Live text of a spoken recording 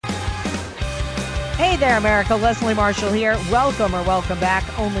Hey there, America. Leslie Marshall here. Welcome back.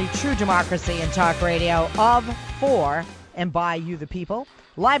 Only true democracy and talk radio of, for, and by you, the people.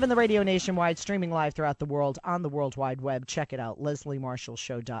 Live in the radio nationwide, streaming live throughout the world on the World Wide Web. Check it out,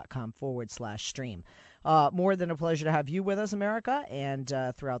 lesliemarshallshow.com/stream. More than a pleasure to have you with us, America, and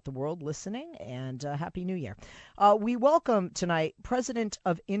throughout the world listening, and Happy New Year. We welcome tonight President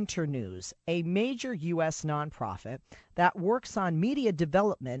of Internews, a major U.S. nonprofit that works on media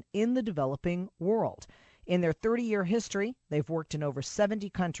development in the developing world. In their 30-year history, they've worked in over 70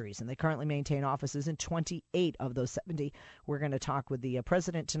 countries, and they currently maintain offices in 28 of those 70. We're going to talk with the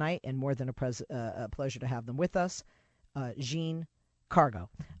president tonight, and more than a pleasure to have them with us, Jeanne Bourgault.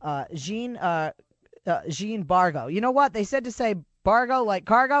 Jeanne Bourgault. You know what? They said to say Bourgault like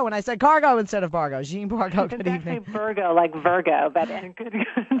cargo, and I said cargo instead of Bourgault. Jeanne Bourgault, good evening. It's actually Virgo like Virgo, but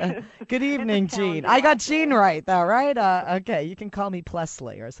good evening, Jeanne. I got Jeanne right, though, right? Okay, you can call me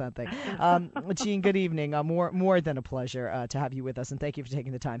Plessly or something. Jeanne, good evening. More than a pleasure to have you with us, and thank you for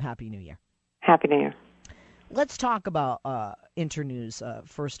taking the time. Happy New Year. Happy New Year. Let's talk about Internews,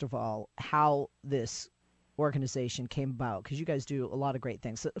 first of all, how this organization came about, because you guys do a lot of great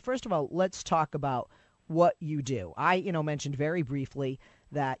things. So first of all, let's talk about what you do. I, mentioned very briefly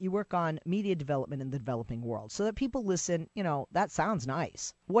that you work on media development in the developing world, so that people listen, that sounds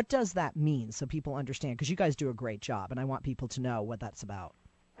nice. What does that mean so people understand? Because you guys do a great job, and I want people to know what that's about.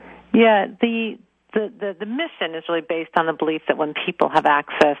 Yeah, the mission is really based on the belief that when people have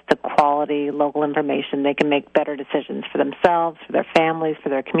access to quality local information, they can make better decisions for themselves, for their families, for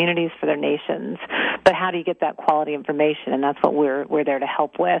their communities, for their nations. But how do you get that quality information? And that's what we're there to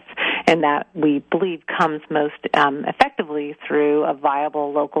help with, and that we believe comes most effectively through a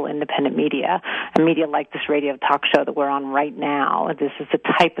viable local independent media, a media like this radio talk show that we're on right now. This is the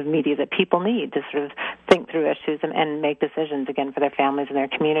type of media that people need to sort of think through issues and make decisions, again, for their families and their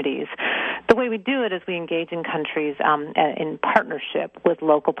communities. The way we do it is we engage in countries in partnership with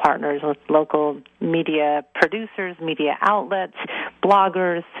local partners, with local media producers, media outlets,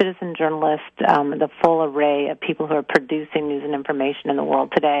 bloggers, citizen journalists, the full array of people who are producing news and information in the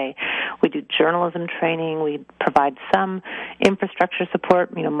world today. We do journalism training. We provide some infrastructure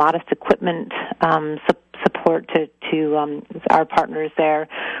support, modest equipment support to our partners there.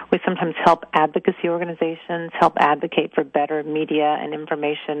 We sometimes help advocacy organizations, help advocate for better media and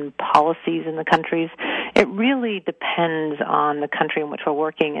information policies in the countries. It really depends on the country in which we're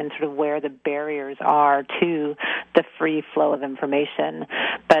working and sort of where the barriers are to the free flow of information.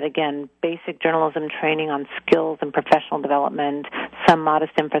 But again, basic journalism training on skills and professional development, some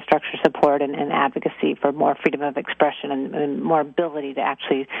modest infrastructure support, and advocacy for more freedom of expression and more ability to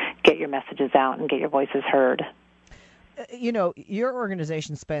actually get your messages out and get your voices heard. Your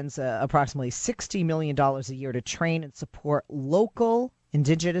organization spends approximately $60 million a year to train and support local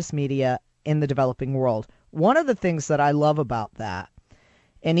indigenous media in the developing world. One of the things that I love about that,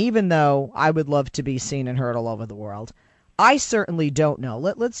 and even though I would love to be seen and heard all over the world, I certainly don't know.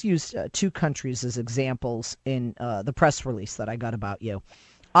 Let's use two countries as examples in the press release that I got about you.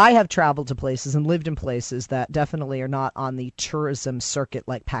 I have traveled to places and lived in places that definitely are not on the tourism circuit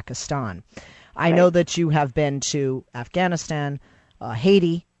like Pakistan. I know that you have been to Afghanistan,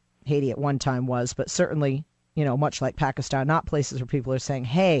 Haiti. Haiti at one time was, but certainly, much like Pakistan, not places where people are saying,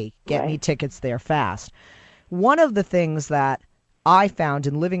 hey, get me tickets there fast. One of the things that I found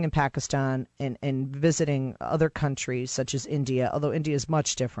in living in Pakistan and visiting other countries such as India, although India is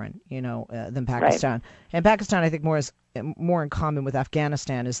much different, than Pakistan. Right. And Pakistan, I think, more in common with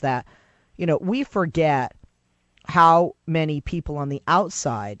Afghanistan is that, we forget how many people on the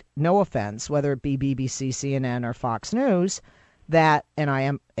outside, no offense, whether it be BBC, CNN, or Fox News, and I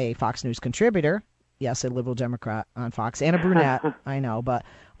am a Fox News contributor, yes, a liberal Democrat on Fox, and a brunette, I know, but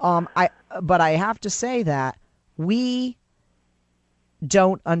I have to say that we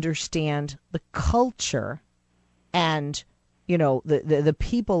don't understand the culture and, the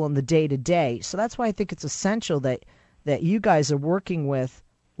people in the day-to-day. So that's why I think it's essential that you guys are working with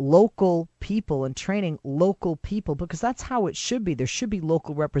local people and training local people, because that's how it should be. There should be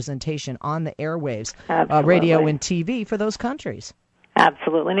local representation on the airwaves, radio and TV for those countries.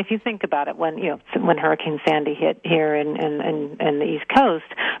 Absolutely. And if you think about it, when Hurricane Sandy hit here in the East Coast,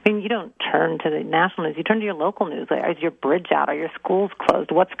 you don't turn to the national news, you turn to your local news. Is your bridge out? Are your schools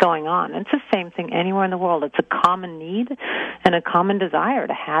closed? What's going on? And it's the same thing anywhere in the world. It's a common need and a common desire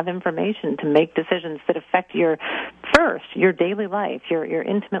to have information, to make decisions that affect your first your daily life, your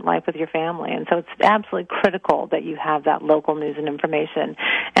intimate life with your family. And so it's absolutely critical that you have that local news and information.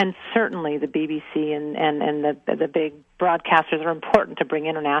 And certainly the BBC and the big broadcasters are important to bring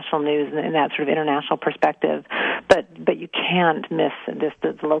international news and that sort of international perspective. But you can't miss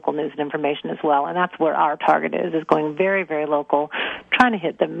the local news and information as well. And that's where our target is going very, very local, trying to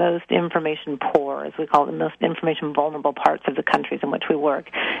hit the most information poor, as we call it, the most information vulnerable parts of the countries in which we work,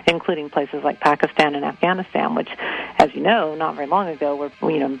 including places like Pakistan and Afghanistan, which, as you know, not very long ago,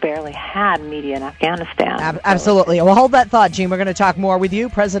 barely had media in Afghanistan. Absolutely. Well, hold that thought, Jeanne. We're going to talk more with you,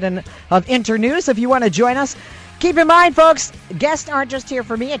 President of Internews. If you want to join us, keep in mind, folks, guests aren't just here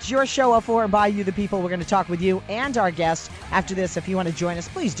for me. It's your show of for and by you, the people. We're going to talk with you and our guests after this. If you want to join us,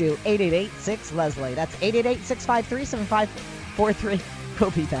 please do. 888-6-LESLIE. That's 888-653-7543.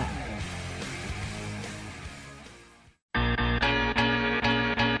 We'll be back.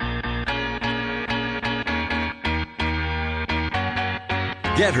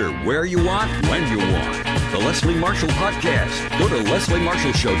 Get her where you want, when you want. The Leslie Marshall Podcast. Go to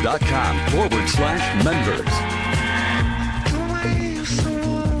lesliemarshallshow.com/members.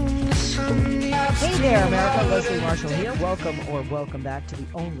 Hey there, America. Leslie Marshall here. Welcome back to the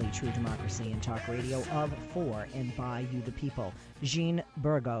only true democracy in talk radio of, for, and by you, the people. Jeanne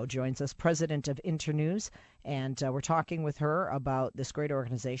Bourgault joins us, president of Internews, and we're talking with her about this great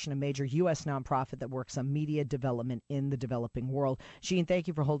organization, a major U.S. nonprofit that works on media development in the developing world. Jeanne, thank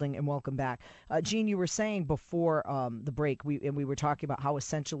you for holding, and welcome back. Jeanne, you were saying before the break, we were talking about how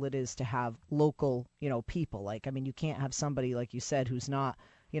essential it is to have local, people. You can't have somebody, like you said, who's not,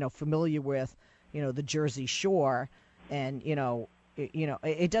 familiar with, the Jersey Shore, and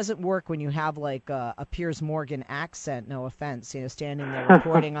it doesn't work when you have like a Piers Morgan accent. No offense, standing there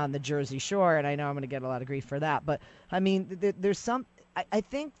reporting on the Jersey Shore, and I know I'm going to get a lot of grief for that. But there's some. I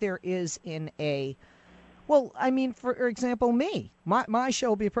think there is for example, my show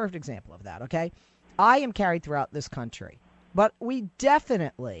will be a perfect example of that. Okay, I am carried throughout this country, but we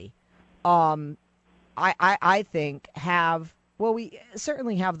definitely, I think have. Well, we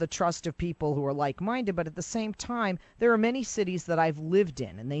certainly have the trust of people who are like-minded, but at the same time, there are many cities that I've lived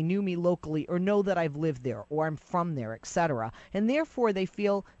in, and they knew me locally or know that I've lived there or I'm from there, etc. And therefore, they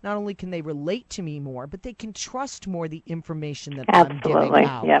feel not only can they relate to me more, but they can trust more the information that I'm giving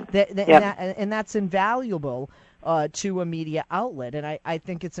out. Yep. And that's invaluable to a media outlet, and I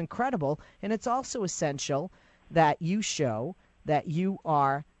think it's incredible. And it's also essential that you show that you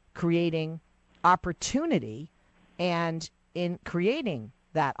are creating opportunity, and in creating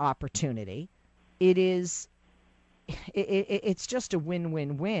that opportunity, it's just a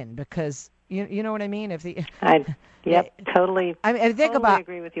win-win-win, because you know what I mean. Totally. Totally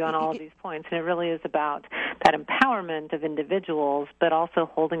agree with you on all of these points, and it really is about that empowerment of individuals, but also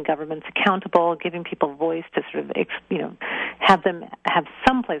holding governments accountable, giving people voice to sort of have them have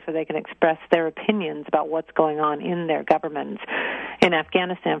some place where they can express their opinions about what's going on in their governments. In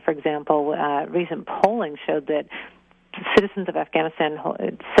Afghanistan, for example, recent polling showed that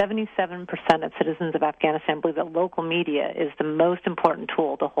 77% of citizens of Afghanistan believe that local media is the most important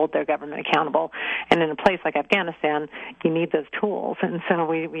tool to hold their government accountable. And in a place like Afghanistan, you need those tools. And so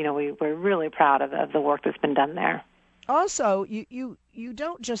we're really proud of the work that's been done there. Also, you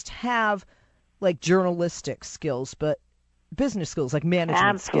don't just have like journalistic skills, but business skills, like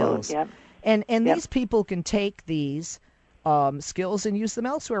management skills. Yep. And these people can take these skills and use them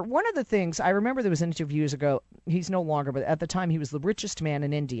elsewhere. One of the things, I remember there was an interview years ago, he's no longer, but at the time he was the richest man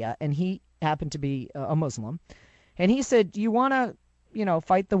in India, and he happened to be a Muslim. And he said, you want to,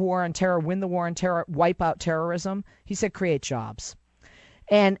 fight the war on terror, win the war on terror, wipe out terrorism? He said, create jobs.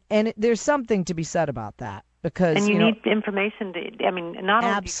 And there's something to be said about that. Because, you need information not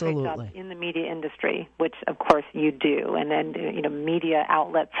only absolutely. Do you create jobs in the media industry, which of course you do, and then media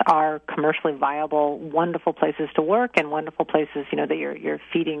outlets are commercially viable, wonderful places to work, and wonderful places that you're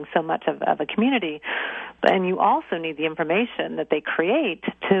feeding so much of a community. And you also need the information that they create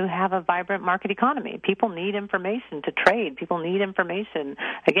to have a vibrant market economy. People need information to trade. People need information,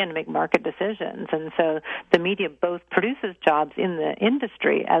 again, to make market decisions. And so the media both produces jobs in the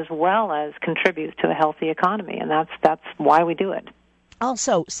industry as well as contributes to a healthy economy. And that's why we do it.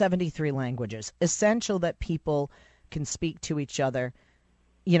 Also, 73 languages. Essential that people can speak to each other,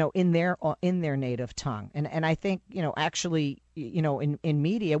 in their native tongue. And I think, actually, in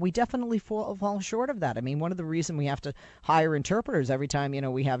media, we definitely fall short of that. I mean, one of the reasons we have to hire interpreters every time,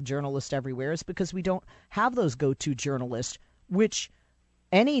 we have journalists everywhere is because we don't have those go-to journalists, which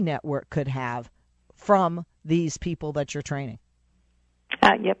any network could have from these people that you're training.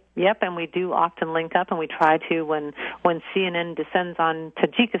 Yep, and we do often link up, and we try to when CNN descends on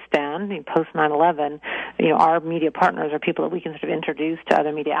Tajikistan post 9/11. Our media partners are people that we can sort of introduce to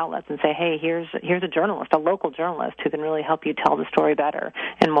other media outlets and say, hey, here's a journalist, a local journalist who can really help you tell the story better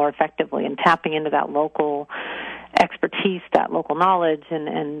and more effectively, and tapping into that local expertise, that local knowledge,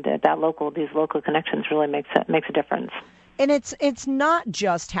 and these local connections really makes a difference. And it's not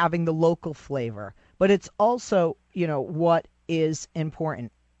just having the local flavor, but it's also, what is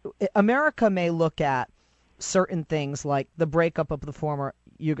important. America may look at certain things like the breakup of the former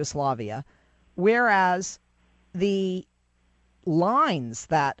Yugoslavia, whereas the lines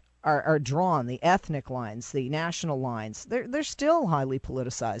that are drawn, the ethnic lines, the national lines, they're still highly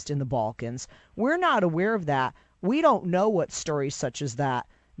politicized in the Balkans. We're not aware of that. We don't know what stories such as that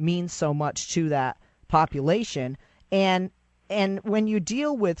mean so much to that population. And when you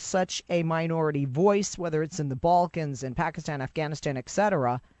deal with such a minority voice, whether it's in the Balkans, in Pakistan, Afghanistan,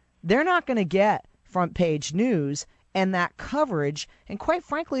 etc., they're not going to get front page news and that coverage. And quite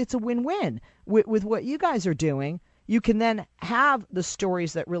frankly, it's a win-win. With what you guys are doing, you can then have the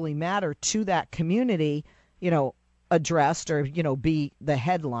stories that really matter to that community, addressed or, be the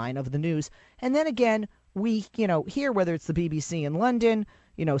headline of the news. And then again, we, here, whether it's the BBC in London,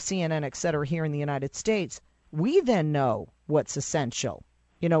 CNN, et cetera, here in the United States, we then know what's essential.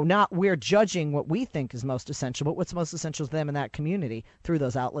 Not we're judging what we think is most essential, but what's most essential to them in that community through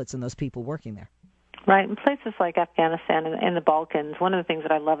those outlets and those people working there. Right. In places like Afghanistan and the Balkans, one of the things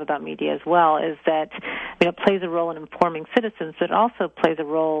that I love about media as well is that it plays a role in informing citizens, but it also plays a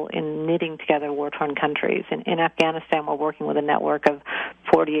role in knitting together war-torn countries. In Afghanistan, we're working with a network of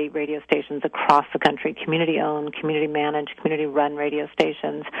 48 radio stations across the country, community-owned, community-managed, community-run radio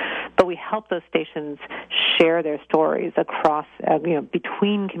stations. But we help those stations share their stories across,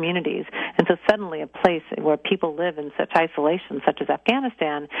 between communities. And so suddenly a place where people live in such isolation, such as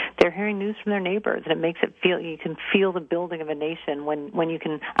Afghanistan, they're hearing news from their neighbors. And it makes it you can feel the building of a nation when you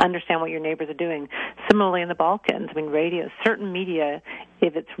can understand what your neighbors are doing. Similarly in the Balkans, certain media,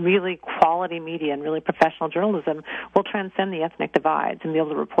 if it's really quality media and really professional journalism, will transcend the ethnic divides and be able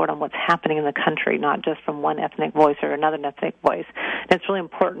to report on what's happening in the country, not just from one ethnic voice or another ethnic voice. And it's really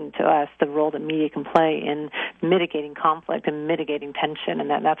important to us, the role that media can play in mitigating conflict and mitigating tension, and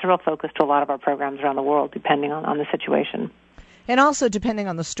that's a real focus to a lot of our programs around the world, depending on the situation. And also depending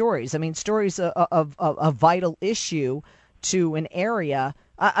on the stories. Stories of a vital issue to an area.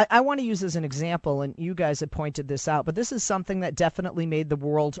 I want to use as an example, and you guys have pointed this out, but this is something that definitely made the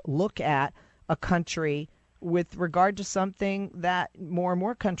world look at a country with regard to something that more and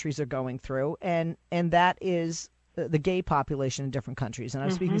more countries are going through, and that is the gay population in different countries. And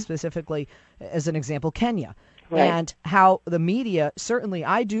I'm speaking specifically, as an example, Kenya. Right. And how the media, certainly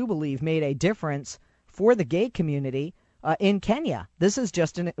I do believe, made a difference for the gay community in Kenya. This is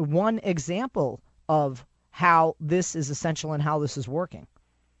just one example of how this is essential and how this is working.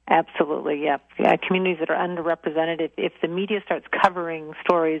 Absolutely, yeah. Communities that are underrepresented, if the media starts covering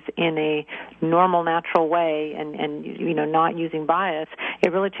stories in a normal, natural way and not using bias,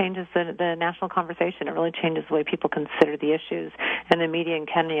 it really changes the national conversation. It really changes the way people consider the issues. And the media in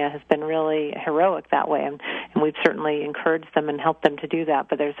Kenya has been really heroic that way, and we've certainly encouraged them and helped them to do that.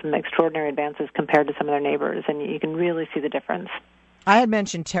 But there's some extraordinary advances compared to some of their neighbors, and you can really see the difference. I had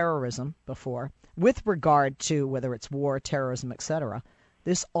mentioned terrorism before. With regard to whether it's war, terrorism, etc.,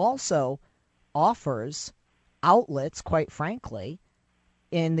 this also offers outlets, quite frankly,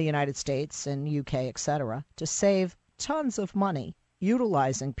 in the United States and UK, etc., to save tons of money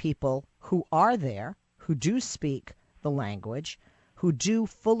utilizing people who are there, who do speak the language, who do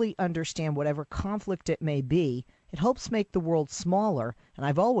fully understand whatever conflict it may be. It helps make the world smaller. And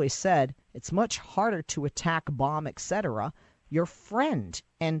I've always said it's much harder to attack, bomb, etc., your friend.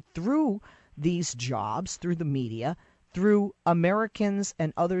 And through these jobs, through the media, through Americans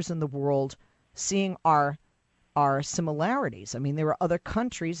and others in the world seeing our similarities. There are other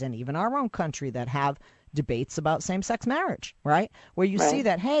countries, and even our own country, that have debates about same-sex marriage, right? Where you see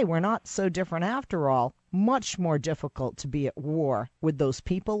that, hey, we're not so different after all. Much more difficult to be at war with those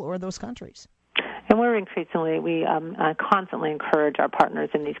people or those countries. And we constantly encourage our partners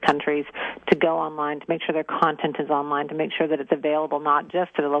in these countries to go online, to make sure their content is online, to make sure that it's available not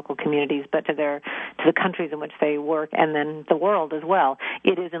just to the local communities, but to the countries in which they work, and then the world as well.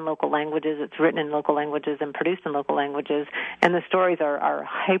 It is in local languages, it's written in local languages and produced in local languages, and the stories are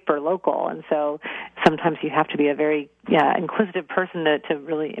hyper-local. And so sometimes you have to be a very inquisitive person to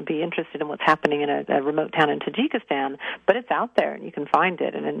really be interested in what's happening in a remote town in Tajikistan, but it's out there, and you can find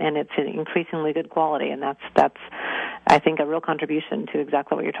it, and it's an increasingly good quality, and that's I think, a real contribution to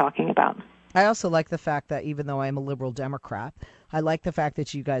exactly what you're talking about. I also like the fact that even though I'm a liberal Democrat, I like the fact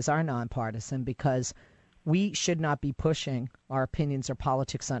that you guys are nonpartisan because we should not be pushing our opinions or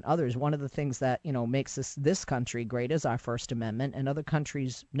politics on others. One of the things that, makes this country great is our First Amendment, and other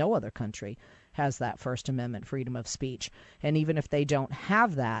countries, no other country has that First Amendment freedom of speech. And even if they don't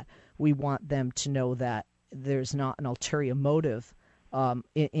have that, we want them to know that there's not an ulterior motive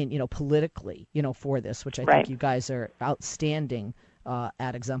politically, for this, which I think you guys are outstanding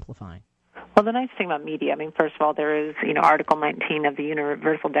at exemplifying. Well, the nice thing about media, first of all, there is, Article 19 of the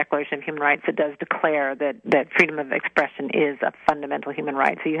Universal Declaration of Human Rights that does declare that freedom of expression is a fundamental human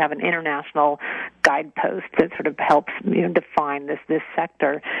right. So you have an international guidepost that sort of helps, define this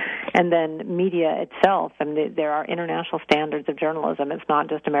sector. And then media itself, there are international standards of journalism. It's not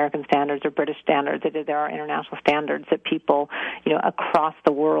just American standards or British standards. There are international standards that people, across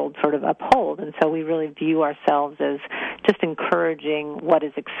the world sort of uphold. And so we really view ourselves as just encouraging what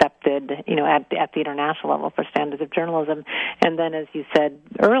is accepted, at the international level for standards of journalism. And then, as you said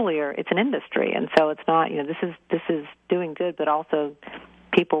earlier, it's an industry, and so it's not, this is doing good, but also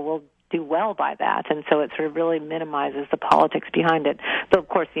people will do well by that, and so it sort of really minimizes the politics behind it. But of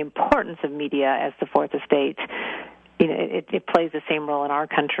course, the importance of media as the fourth estate, it plays the same role in our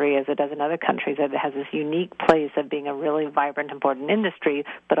country as it does in other countries. It has this unique place of being a really vibrant, important industry,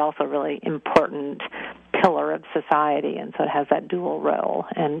 but also a really important pillar of society, and so it has that dual role,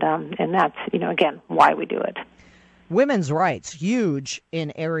 and that's, again, why we do it. Women's rights, huge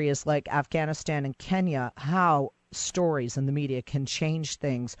in areas like Afghanistan and Kenya, how stories in the media can change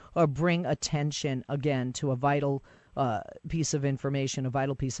things or bring attention, again, to a vital piece of information, a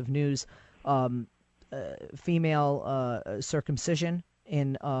vital piece of news. Female circumcision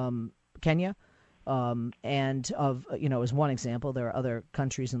in Kenya, and as one example. There are other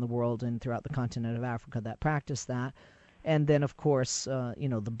countries in the world and throughout the continent of Africa that practice that. And then, of course,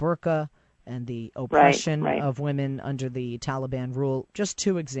 the burqa and the oppression of women under the Taliban rule. Just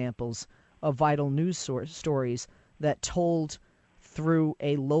two examples of vital news stories that told through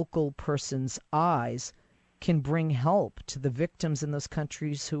a local person's eyes can bring help to the victims in those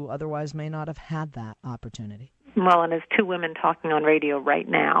countries who otherwise may not have had that opportunity. Well, and as two women talking on radio right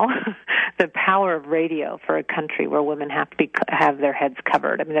now, the power of radio for a country where women have to have their heads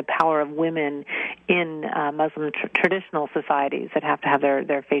covered. The power of women in Muslim traditional societies that have to have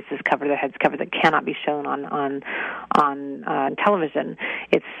their faces covered, their heads covered, that cannot be shown on television.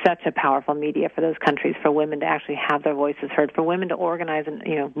 It's such a powerful media for those countries, for women to actually have their voices heard, for women to organize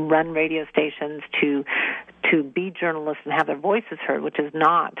and run radio stations, to be journalists and have their voices heard, which is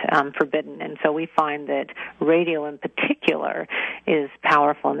not forbidden. And so we find that radio in particular is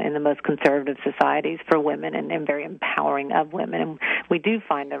powerful in the most conservative societies for women and very empowering of women. And we do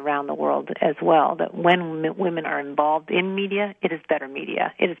find around the world as well that when women are involved in media, it is better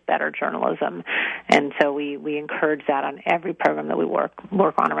media. It is better journalism. And so we encourage that on every program that we work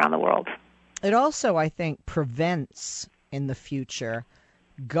on around the world. It also, I think, prevents in the future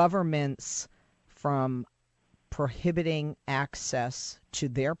governments from prohibiting access to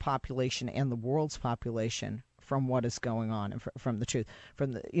their population and the world's population from what is going on and from the truth.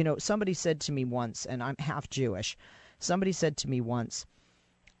 Somebody said to me once, and I'm half Jewish, somebody said to me once,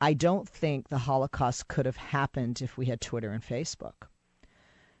 I don't think the Holocaust could have happened if we had Twitter and Facebook,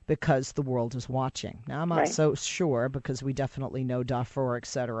 because the world is watching. Now, I'm not so sure, because we definitely know Darfur, et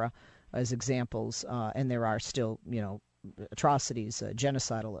cetera, as examples, and there are still, atrocities,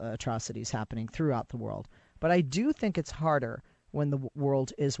 genocidal atrocities happening throughout the world. But I do think it's harder when the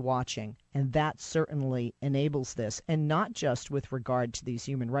world is watching, and that certainly enables this, and not just with regard to these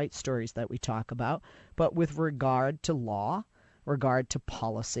human rights stories that we talk about, but with regard to law, regard to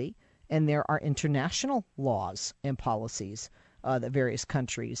policy, and there are international laws and policies that various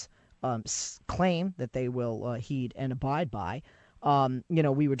countries claim that they will heed and abide by.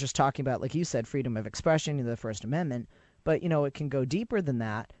 We were just talking about, like you said, freedom of expression, the First Amendment, but it can go deeper than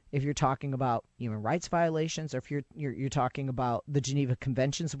that. If you're talking about human rights violations, or if you're talking about the Geneva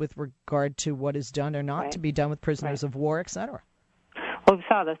Conventions with regard to what is done or not to be done with prisoners of war, et cetera. Well, we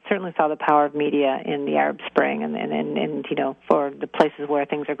certainly saw the power of media in the Arab Spring, and for the places where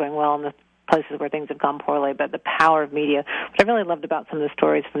things are going well and the places where things have gone poorly. But the power of media, what I really loved about some of the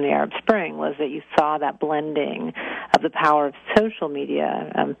stories from the Arab Spring was that you saw that blending of the power of social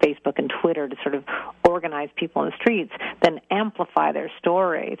media, Facebook and Twitter, to sort of organize people in the streets, then amplify their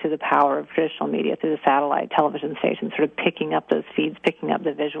story through the power of traditional media, through the satellite television stations, sort of picking up those feeds, picking up the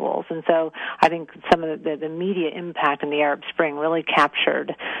visuals. And so I think some of the media impact in the Arab Spring really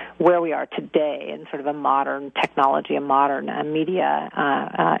captured where we are today in sort of a modern technology, a modern media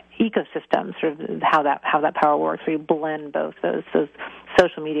ecosystem, sort of how that power works, where you blend both those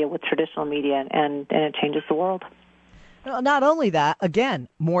social media with traditional media, and it changes the world. Well, not only that, again,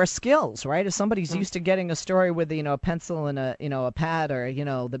 more skills, right? If somebody's used to getting a story with, a pencil and a pad, or,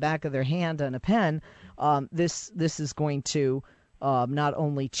 the back of their hand and a pen, this is going to not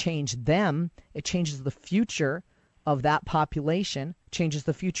only change them, it changes the future of that population, changes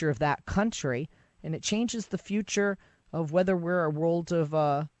the future of that country, and it changes the future of whether we're a world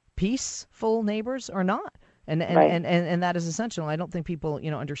of peaceful neighbors or not. And that is essential. I don't think people,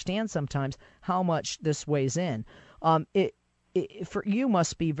 understand sometimes how much this weighs in. It for you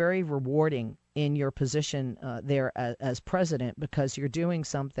must be very rewarding in your position there as president, because you're doing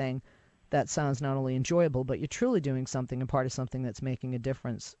something that sounds not only enjoyable, but you're truly doing something and part of something that's making a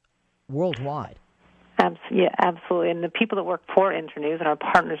difference worldwide. Yeah, absolutely. And the people that work for Internews and our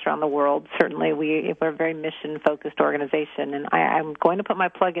partners around the world, certainly we're a very mission-focused organization. And I'm going to put my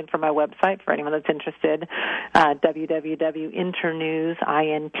plug in for my website for anyone that's interested,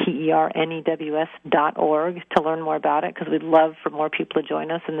 www.internews.org, to learn more about it, because we'd love for more people to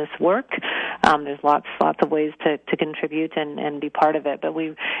join us in this work. There's lots of ways to contribute and be part of it. But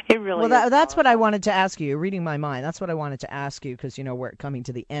that's what I wanted to ask you. You're reading my mind. That's what I wanted to ask you, because, we're coming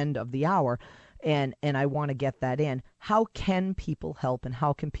to the end of the hour. And I want to get that in. How can people help, and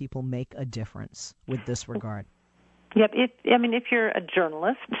how can people make a difference with this regard? Yep. If you're a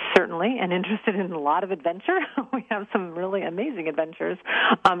journalist, certainly, and interested in a lot of adventure, we have some really amazing adventures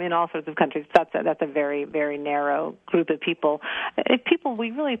in all sorts of countries. That's a very, very narrow group of people. We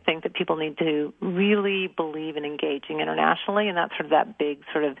really think that people need to really believe in engaging internationally, and that's sort of that big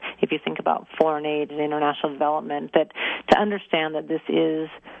sort of, if you think about foreign aid and international development, that to understand that this is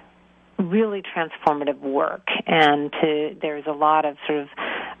really transformative work, and there's a lot of sort of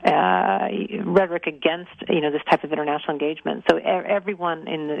rhetoric against this type of international engagement. So everyone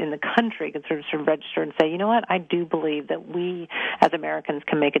in the country can sort of register and say, you know what, I do believe that we as Americans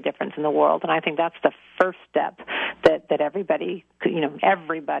can make a difference in the world. And I think that's the first step that everybody,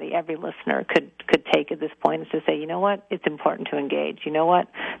 every listener could take at this point, is to say, you know what, it's important to engage. You know what,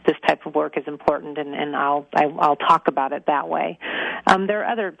 this type of work is important, and I'll talk about it that way. There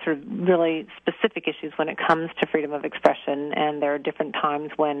are other sort of really specific issues when it comes to freedom of expression, and there are different times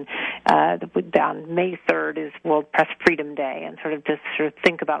when on May 3rd is World Press Freedom Day, and sort of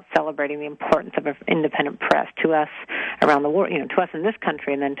think about celebrating the importance of independent press to us around the world, to us in this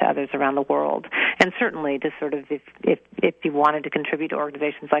country, and then to others around the world. And certainly, to sort of, if you wanted to contribute to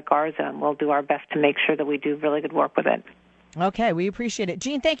organizations like ours, we'll do our best to make sure that we do really good work with it. Okay, we appreciate it.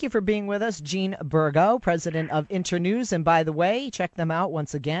 Jeanne, thank you for being with us. Jeanne Bourgault, president of Internews. And by the way, check them out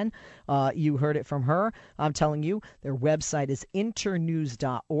once again. You heard it from her. I'm telling you, their website is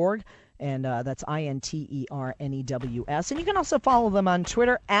internews.org. And that's INTERNEWS. And you can also follow them on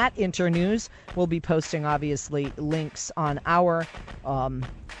Twitter at Internews. We'll be posting, obviously, links on our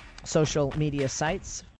social media sites